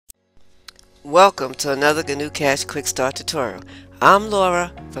Welcome to another GnuCash Quick Start tutorial. I'm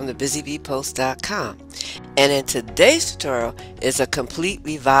Laura from thebusybeepost.com, and in today's tutorial is a complete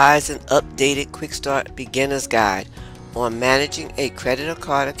revised and updated Quick Start Beginner's Guide on managing a credit or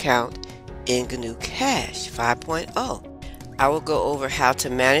card account in GnuCash 5.0. I will go over how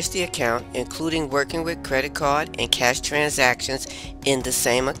to manage the account, including working with credit card and cash transactions in the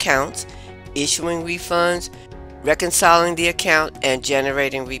same accounts, issuing refunds, reconciling the account, and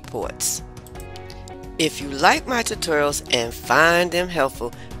generating reports. If you like my tutorials and find them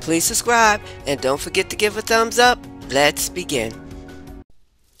helpful, please subscribe and don't forget to give a thumbs up. Let's begin.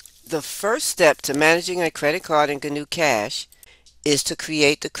 The first step to managing a credit card in GnuCash is to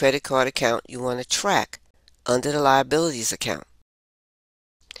create the credit card account you want to track under the liabilities account.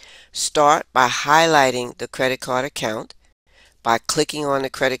 Start by highlighting the credit card account by clicking on the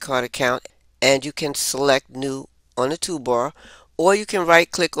credit card account, and you can select New on the toolbar, or you can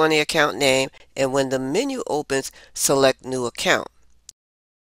right click on the account name, and when the menu opens, select New Account.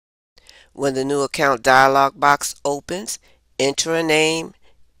 When the New Account dialog box opens, enter a name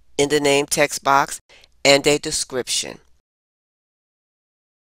in the name text box and a description,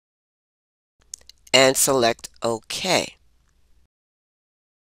 and select OK.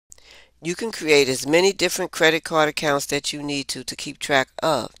 You can create as many different credit card accounts that you need to keep track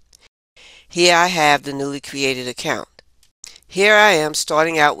of. Here I have the newly created account. Here I am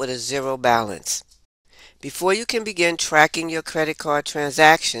starting out with a zero balance. Before you can begin tracking your credit card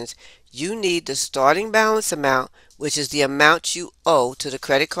transactions, you need the starting balance amount, which is the amount you owe to the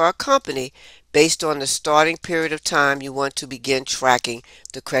credit card company based on the starting period of time you want to begin tracking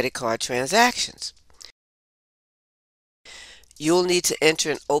the credit card transactions. You'll need to enter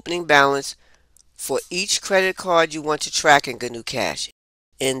an opening balance for each credit card you want to track in GnuCash.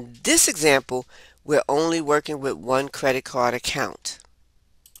 In this example, we're only working with one credit card account.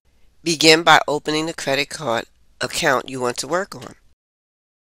 Begin by opening the credit card account you want to work on.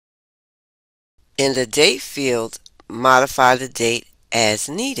 In the date field, modify the date as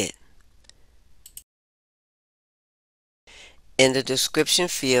needed. In the description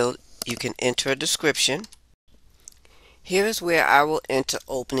field, you can enter a description. Here is where I will enter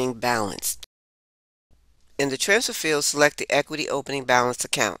opening balance. In the transfer field, select the equity opening balance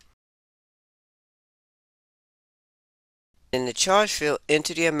account. In the charge field,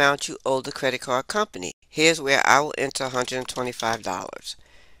 enter the amount you owe the credit card company. Here's where I will enter $125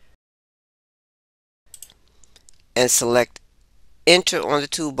 and select Enter on the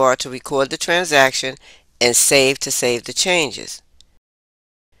toolbar to record the transaction and Save to save the changes.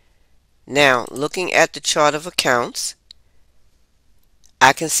 Now, looking at the chart of accounts,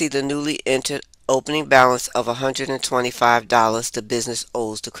 I can see the newly entered opening balance of $125 the business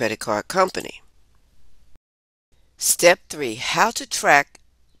owes the credit card company. Step 3. How to track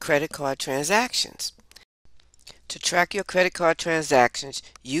credit card transactions. To track your credit card transactions,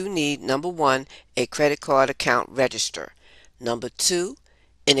 you need number 1, a credit card account register. Number 2,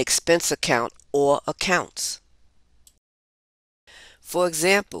 an expense account or accounts. For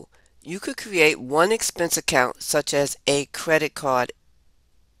example, you could create one expense account such as a credit card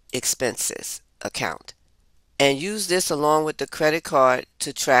expenses account and use this along with the credit card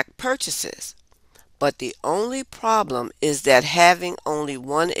to track purchases. But the only problem is that having only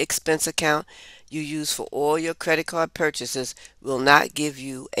one expense account you use for all your credit card purchases will not give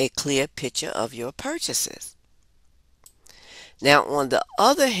you a clear picture of your purchases. Now, on the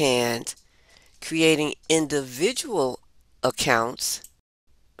other hand, creating individual accounts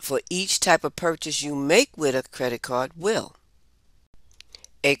for each type of purchase you make with a credit card will.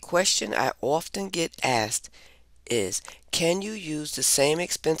 A question I often get asked is, can you use the same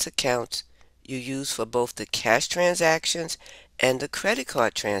expense accounts you use for both the cash transactions and the credit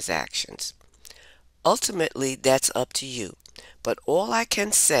card transactions? Ultimately, that's up to you, but all I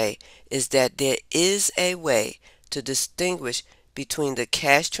can say is that there is a way to distinguish between the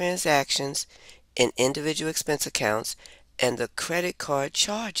cash transactions in individual expense accounts and the credit card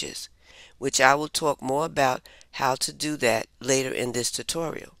charges, which I will talk more about how to do that later in this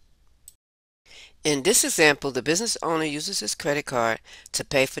tutorial. In this example, the business owner uses his credit card to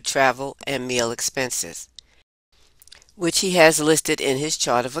pay for travel and meal expenses, which he has listed in his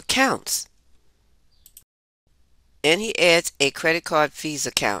chart of accounts. And he adds a credit card fees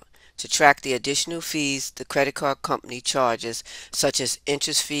account to track the additional fees the credit card company charges, such as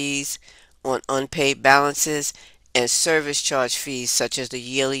interest fees on unpaid balances and service charge fees such as the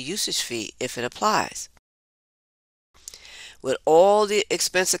yearly usage fee if it applies. With all the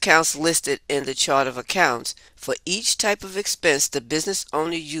expense accounts listed in the chart of accounts, for each type of expense the business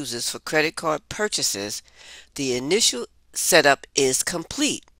owner uses for credit card purchases, the initial setup is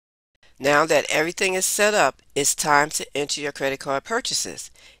complete. Now that everything is set up, it's time to enter your credit card purchases.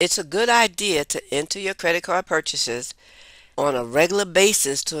 It's a good idea to enter your credit card purchases on a regular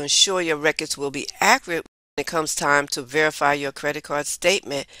basis to ensure your records will be accurate when it comes time to verify your credit card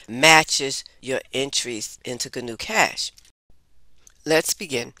statement matches your entries into GnuCash. Let's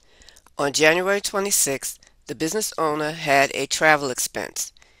begin. On January 26th, the business owner had a travel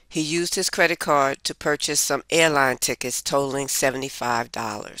expense. He used his credit card to purchase some airline tickets totaling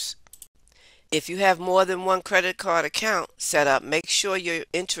 $75. If you have more than one credit card account set up, make sure you're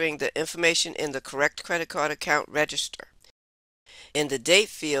entering the information in the correct credit card account register. In the date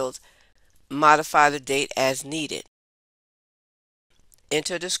field, modify the date as needed.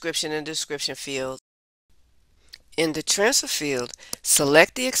 Enter description in the description field. In the transfer field,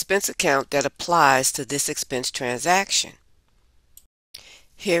 select the expense account that applies to this expense transaction.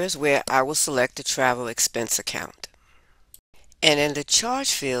 Here is where I will select the travel expense account. And in the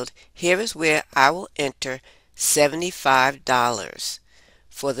charge field, here is where I will enter $75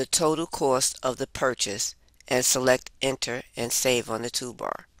 for the total cost of the purchase and select enter and save on the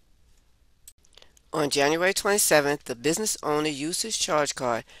toolbar. On January 27th, the business owner used his charge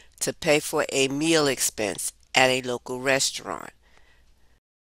card to pay for a meal expense at a local restaurant,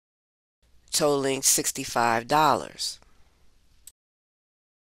 totaling $65.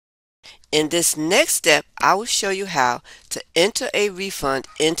 In this next step, I will show you how to enter a refund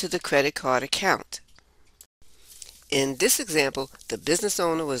into the credit card account. In this example, the business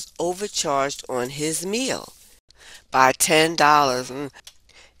owner was overcharged on his meal by $10.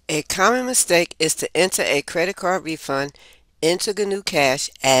 A common mistake is to enter a credit card refund into GnuCash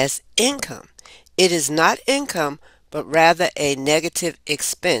as income. It is not income, but rather a negative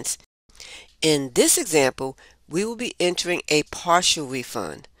expense. In this example, we will be entering a partial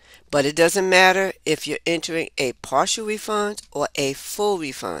refund, but it doesn't matter if you're entering a partial refund or a full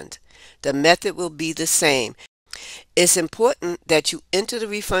refund. The method will be the same. It's important that you enter the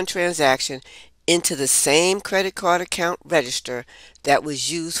refund transaction into the same credit card account register that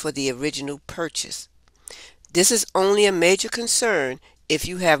was used for the original purchase. This is only a major concern if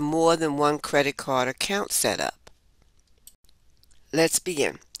you have more than one credit card account set up. Let's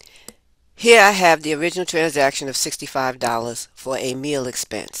begin. Here I have the original transaction of $65 for a meal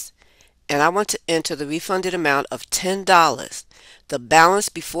expense, and I want to enter the refunded amount of $10. The balance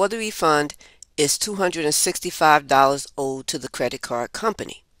before the refund is $265 owed to the credit card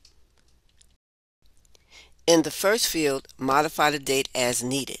company. In the first field, modify the date as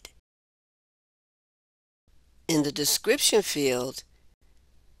needed. In the description field,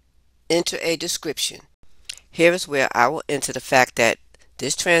 enter a description. Here is where I will enter the fact that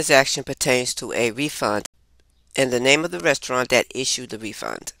this transaction pertains to a refund and the name of the restaurant that issued the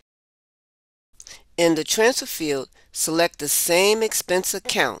refund. In the transfer field, select the same expense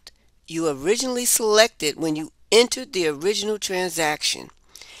account you originally selected when you entered the original transaction.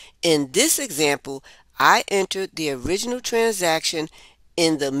 In this example, I entered the original transaction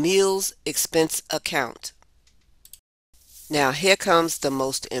in the meals expense account. Now here comes the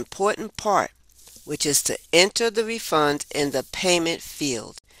most important part, which is to enter the refund in the payment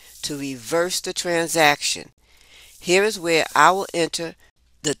field to reverse the transaction. Here is where I will enter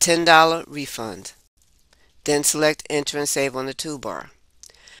the $10 refund. Then select enter and save on the toolbar.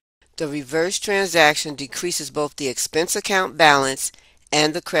 The reverse transaction decreases both the expense account balance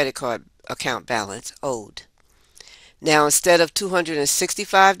and the credit card account balance owed. Now instead of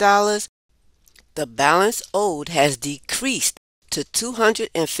 $265, the balance owed has decreased to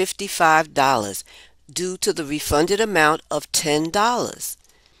 $255 due to the refunded amount of $10.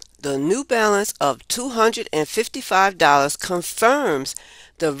 The new balance of $255 confirms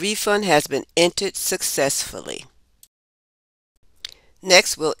the refund has been entered successfully.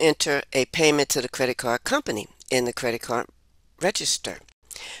 Next, we'll enter a payment to the credit card company in the credit card register.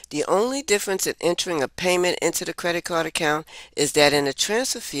 The only difference in entering a payment into the credit card account is that in the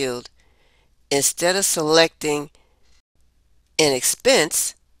transfer field, instead of selecting an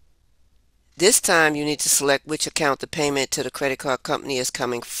expense, this time you need to select which account the payment to the credit card company is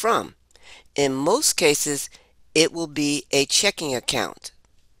coming from. In most cases, it will be a checking account.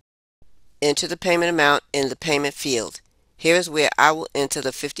 Enter the payment amount in the payment field. Here is where I will enter the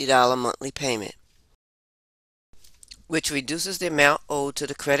 $50 monthly payment, which reduces the amount owed to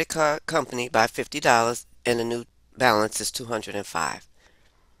the credit card company by $50, and the new balance is $205.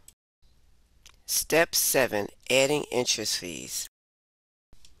 Step 7. Adding interest fees.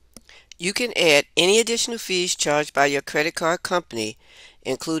 You can add any additional fees charged by your credit card company,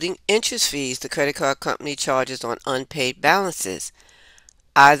 including interest fees the credit card company charges on unpaid balances,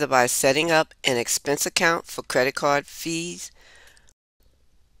 either by setting up an expense account for credit card fees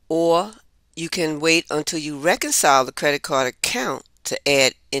Or you can wait until you reconcile the credit card account to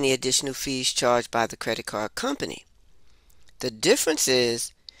add any additional fees charged by the credit card company. The difference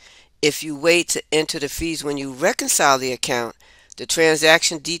is, if you wait to enter the fees when you reconcile the account, the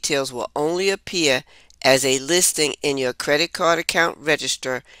transaction details will only appear as a listing in your credit card account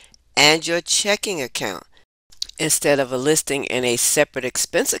register and your checking account, instead of a listing in a separate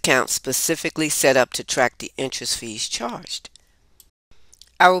expense account specifically set up to track the interest fees charged.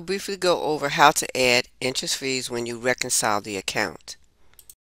 I will briefly go over how to add interest fees when you reconcile the account.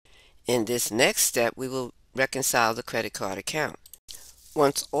 In this next step, we will reconcile the credit card account.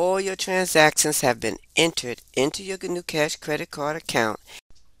 Once all your transactions have been entered into your GnuCash credit card account,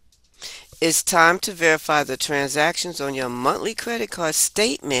 it's time to verify the transactions on your monthly credit card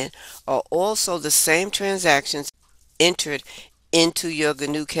statement are also the same transactions entered into your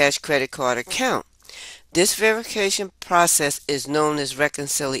GnuCash credit card account. This verification process is known as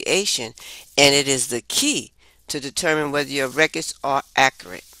reconciliation, and it is the key to determine whether your records are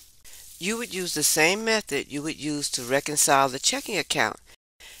accurate. You would use the same method you would use to reconcile the checking account.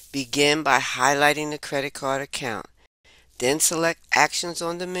 Begin by highlighting the credit card account. Then select Actions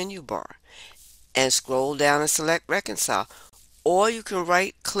on the menu bar and scroll down and select Reconcile. Or you can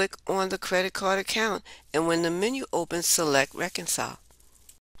right-click on the credit card account, and when the menu opens, select Reconcile.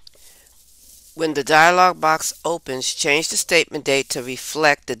 When the dialog box opens, change the statement date to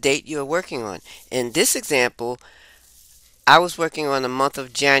reflect the date you are working on. In this example, I was working on the month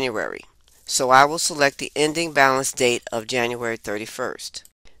of January, so I will select the ending balance date of January 31st.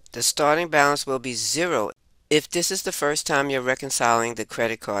 The starting balance will be 0 if this is the first time you're reconciling the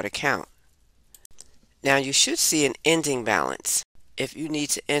credit card account. Now you should see an ending balance. If you need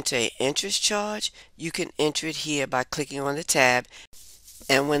to enter an interest charge, you can enter it here by clicking on the tab,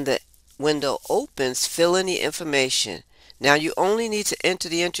 and when the window opens, fill in the information. Now you only need to enter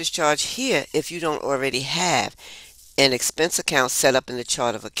the interest charge here if you don't already have an expense account set up in the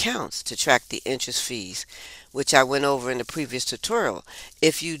chart of accounts to track the interest fees, which I went over in the previous tutorial.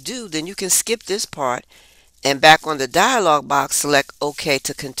 If you do, then you can skip this part, and back on the dialog box, select OK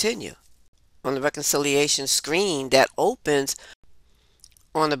to continue. On the reconciliation screen that opens,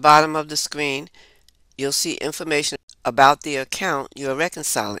 on the bottom of the screen, you'll see information about the account you are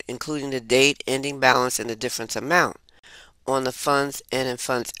reconciling, including the date, ending balance, and the difference amount. On the Funds In and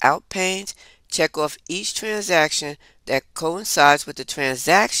Funds Out page, check off each transaction that coincides with the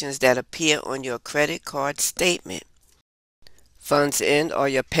transactions that appear on your credit card statement. Funds in are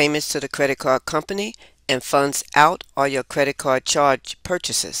your payments to the credit card company, and funds out are your credit card charge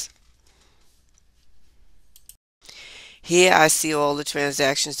purchases. Here I see all the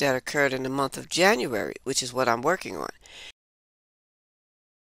transactions that occurred in the month of January, which is what I'm working on.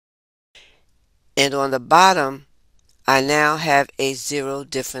 And on the bottom, I now have a zero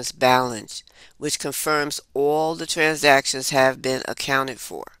difference balance, which confirms all the transactions have been accounted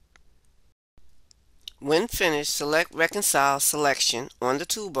for. When finished, select Reconcile Selection on the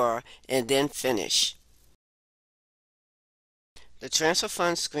toolbar and then Finish. The Transfer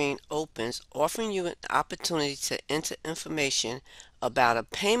Funds screen opens, offering you an opportunity to enter information about a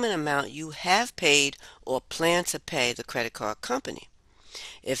payment amount you have paid or plan to pay the credit card company.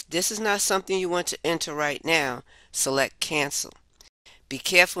 If this is not something you want to enter right now, select Cancel. Be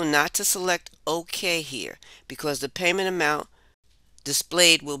careful not to select OK here, because the payment amount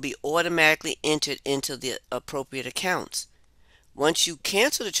displayed will be automatically entered into the appropriate accounts. Once you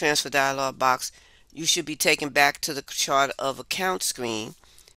cancel the transfer dialog box, you should be taken back to the chart of accounts screen.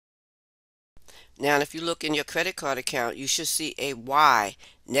 Now, if you look in your credit card account, you should see a Y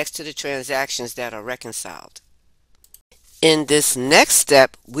next to the transactions that are reconciled. In this next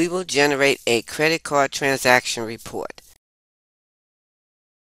step, we will generate a credit card transaction report.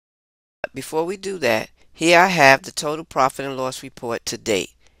 Before we do that, here I have the total profit and loss report to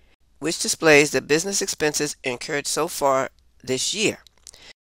date, which displays the business expenses incurred so far this year.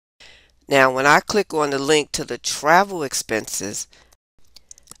 Now, when I click on the link to the travel expenses,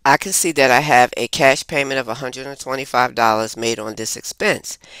 I can see that I have a cash payment of $125 made on this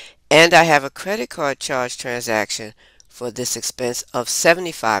expense, and I have a credit card charge transaction for this expense of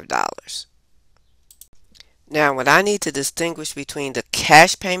 $75. Now, when I need to distinguish between the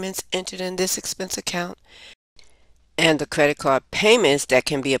cash payments entered in this expense account and the credit card payments that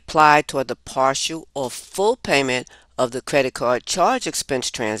can be applied toward the partial or full payment of the credit card charge expense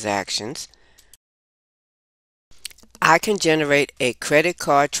transactions, I can generate a credit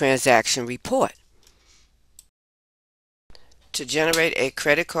card transaction report. To generate a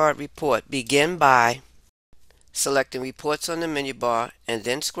credit card report, begin by selecting Reports on the menu bar and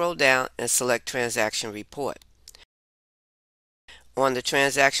then scroll down and select Transaction Report. On the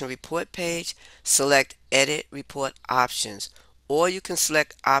transaction report page, select Edit Report Options, or you can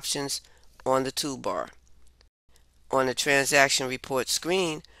select Options on the toolbar. On the transaction report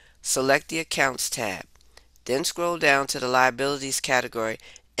screen, select the Accounts tab. Then scroll down to the Liabilities category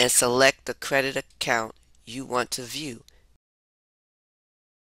and select the credit account you want to view.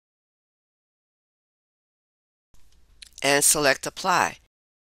 And select Apply.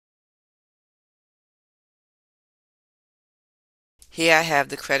 Here I have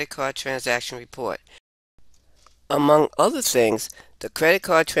the credit card transaction report. Among other things, the credit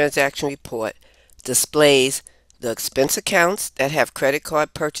card transaction report displays the expense accounts that have credit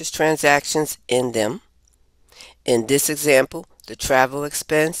card purchase transactions in them. In this example, the travel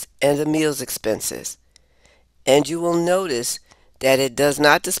expense and the meals expenses. And you will notice that it does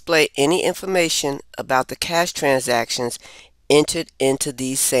not display any information about the cash transactions entered into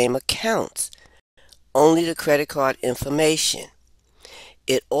these same accounts, only the credit card information.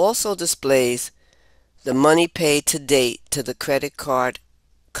 It also displays the money paid to date to the credit card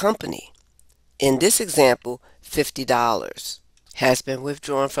company. In this example, $50 has been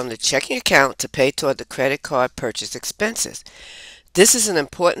withdrawn from the checking account to pay toward the credit card purchase expenses. This is an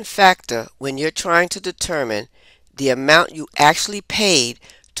important factor when you're trying to determine the amount you actually paid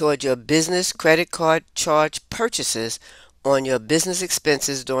toward your business credit card charge purchases on your business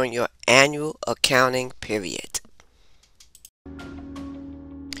expenses during your annual accounting period.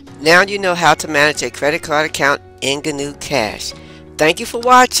 Now you know how to manage a credit card account in GnuCash. Thank you for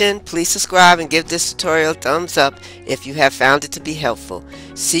watching. Please subscribe and give this tutorial a thumbs up if you have found it to be helpful.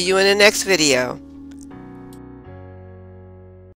 See you in the next video.